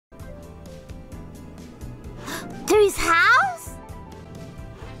Hori's house?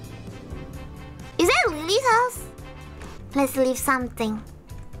 Is that Lily's house? Let's leave something.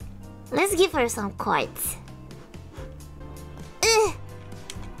 Let's give her some quartz. Oh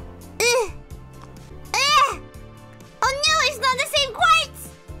no, it's not the same quartz!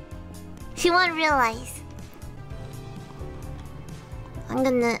 She won't realize. I'm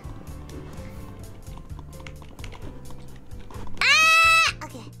gonna...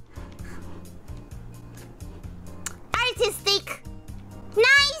 Okay. Artistic.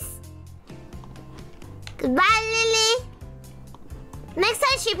 Nice! Goodbye, Lily. Next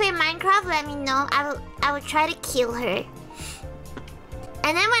time she play Minecraft, let me know. I will try to kill her.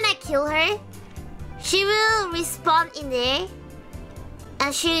 And then when I kill her, she will respawn in there.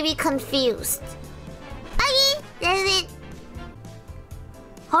 And she will be confused. Okay, that's it.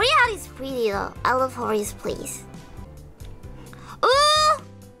 Hori house is pretty though. I love Hori's place. Ooh!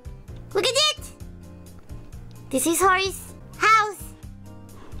 Look at it! This is Hori's house.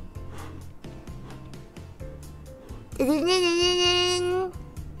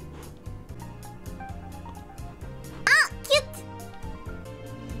 Oh, cute!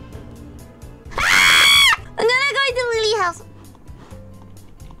 Ah! I'm gonna go into Lily's house.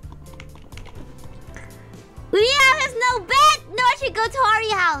 Lily's house has no bed! No, I should go to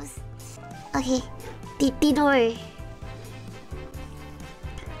Hori's house. Okay, the door.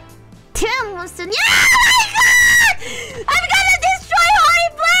 Tim wants to... Oh my god! I'm